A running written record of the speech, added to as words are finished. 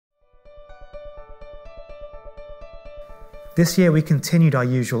This year, we continued our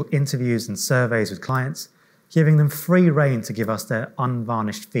usual interviews and surveys with clients, giving them free rein to give us their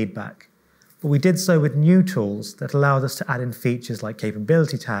unvarnished feedback. But we did so with new tools that allowed us to add in features like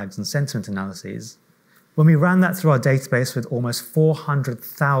capability tags and sentiment analyses. When we ran that through our database with almost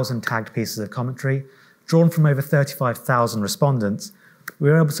 400,000 tagged pieces of commentary, drawn from over 35,000 respondents,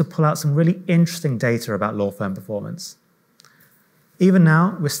 we were able to pull out some really interesting data about law firm performance. Even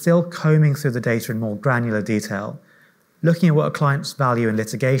now, we're still combing through the data in more granular detail, looking at what a client's value in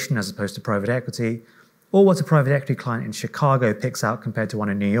litigation as opposed to private equity, or what a private equity client in Chicago picks out compared to one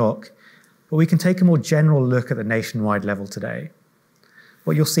in New York, but we can take a more general look at the nationwide level today.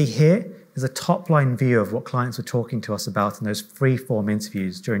 What you'll see here is a top-line view of what clients were talking to us about in those free-form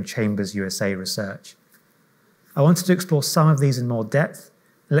interviews during Chambers USA research. I wanted to explore some of these in more depth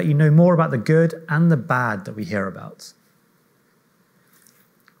and let you know more about the good and the bad that we hear about.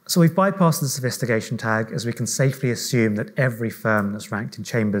 So we've bypassed the sophistication tag, as we can safely assume that every firm that's ranked in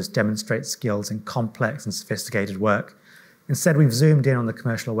Chambers demonstrates skills in complex and sophisticated work. Instead, we've zoomed in on the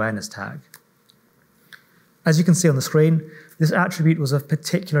commercial awareness tag. As you can see on the screen, this attribute was of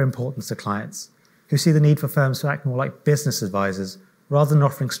particular importance to clients, who see the need for firms to act more like business advisors rather than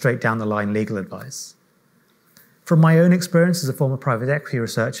offering straight-down-the-line legal advice. From my own experience as a former private equity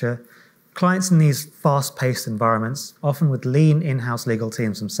researcher, clients in these fast-paced environments, often with lean in-house legal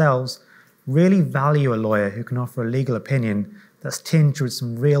teams themselves, really value a lawyer who can offer a legal opinion that's tinged with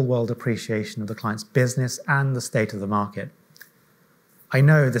some real-world appreciation of the client's business and the state of the market. I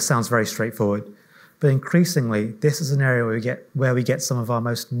know this sounds very straightforward, but increasingly, this is an area where we get some of our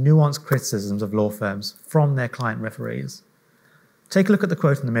most nuanced criticisms of law firms from their client referees. Take a look at the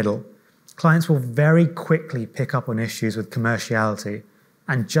quote in the middle. Clients will very quickly pick up on issues with commerciality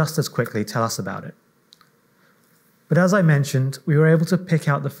and just as quickly tell us about it. But as I mentioned, we were able to pick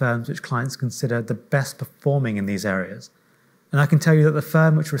out the firms which clients consider the best performing in these areas. And I can tell you that the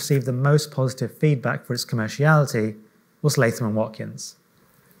firm which received the most positive feedback for its commerciality was Latham & Watkins.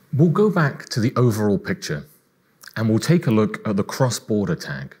 We'll go back to the overall picture and we'll take a look at the cross-border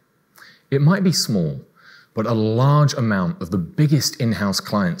tag. It might be small, but a large amount of the biggest in-house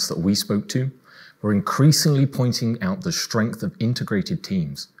clients that we spoke to were increasingly pointing out the strength of integrated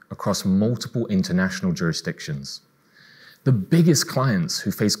teams across multiple international jurisdictions. The biggest clients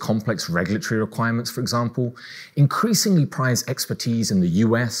who face complex regulatory requirements, for example, increasingly prize expertise in the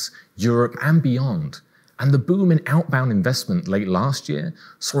US, Europe, and beyond. And the boom in outbound investment late last year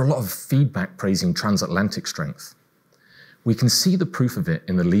saw a lot of feedback praising transatlantic strength. We can see the proof of it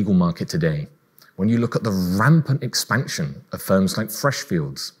in the legal market today when you look at the rampant expansion of firms like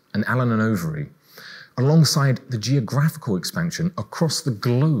Freshfields and Allen & Overy, alongside the geographical expansion across the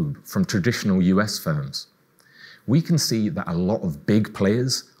globe from traditional US firms. We can see that a lot of big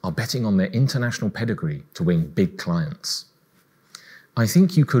players are betting on their international pedigree to win big clients. I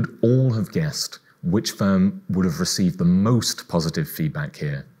think you could all have guessed which firm would have received the most positive feedback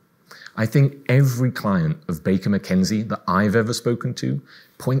here. I think every client of Baker McKenzie that I've ever spoken to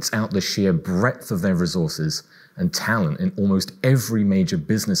points out the sheer breadth of their resources and talent in almost every major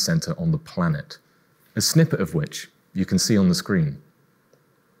business center on the planet, a snippet of which you can see on the screen.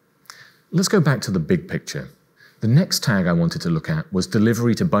 Let's go back to the big picture. The next tag I wanted to look at was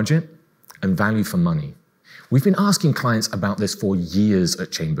delivery to budget and value for money. We've been asking clients about this for years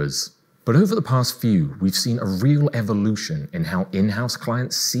at Chambers, but over the past few, we've seen a real evolution in how in-house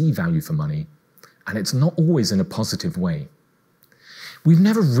clients see value for money, and it's not always in a positive way. We've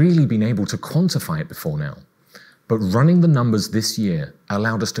never really been able to quantify it before now, but running the numbers this year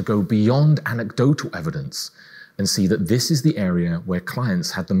allowed us to go beyond anecdotal evidence and see that this is the area where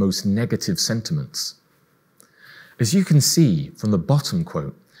clients had the most negative sentiments. As you can see from the bottom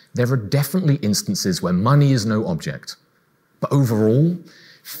quote, there are definitely instances where money is no object, but overall,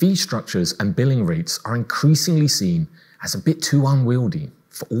 fee structures and billing rates are increasingly seen as a bit too unwieldy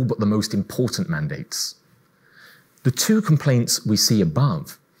for all but the most important mandates. The two complaints we see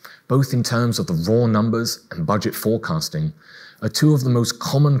above, both in terms of the raw numbers and budget forecasting, are two of the most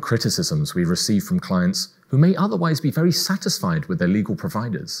common criticisms we receive from clients who may otherwise be very satisfied with their legal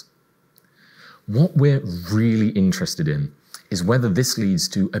providers. What we're really interested in is whether this leads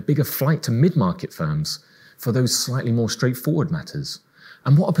to a bigger flight to mid-market firms for those slightly more straightforward matters,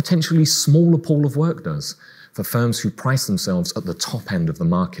 and what a potentially smaller pool of work does for firms who price themselves at the top end of the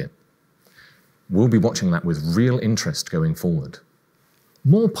market. We'll be watching that with real interest going forward.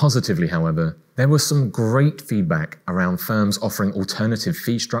 More positively, however, there was some great feedback around firms offering alternative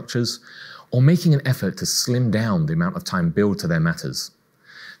fee structures or making an effort to slim down the amount of time billed to their matters.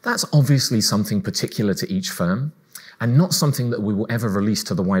 That's obviously something particular to each firm and not something that we will ever release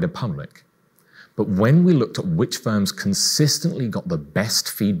to the wider public. But when we looked at which firms consistently got the best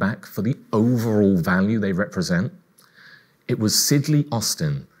feedback for the overall value they represent, it was Sidley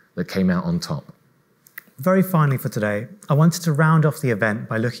Austin that came out on top. Very finally for today, I wanted to round off the event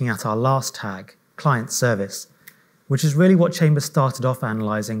by looking at our last tag, client service, which is really what Chambers started off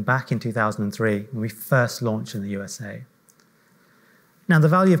analysing back in 2003 when we first launched in the USA. Now, the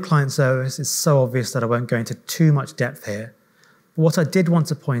value of client service is so obvious that I won't go into too much depth here, but what I did want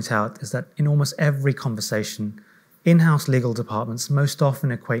to point out is that in almost every conversation, in-house legal departments most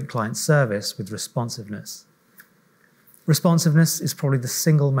often equate client service with responsiveness. Responsiveness is probably the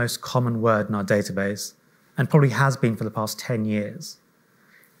single most common word in our database, and probably has been for the past 10 years.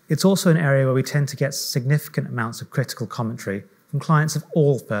 It's also an area where we tend to get significant amounts of critical commentary from clients of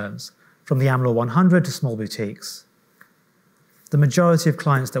all firms, from the AmLaw 100 to small boutiques. The majority of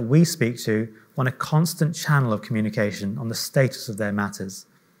clients that we speak to want a constant channel of communication on the status of their matters.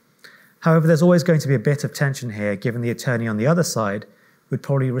 However, there's always going to be a bit of tension here, given the attorney on the other side would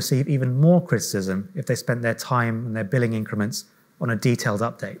probably receive even more criticism if they spent their time and their billing increments on a detailed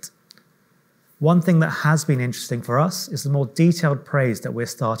update. One thing that has been interesting for us is the more detailed praise that we're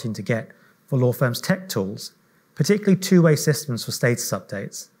starting to get for law firms' tech tools, particularly two-way systems for status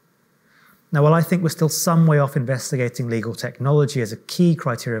updates. Now, while I think we're still some way off investigating legal technology as a key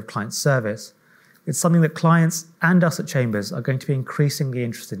criteria of client service, it's something that clients and us at Chambers are going to be increasingly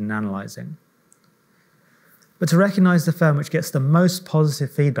interested in analysing. But to recognise the firm which gets the most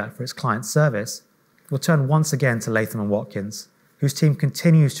positive feedback for its client service, we'll turn once again to Latham & Watkins, whose team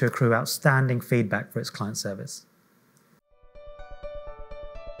continues to accrue outstanding feedback for its client service.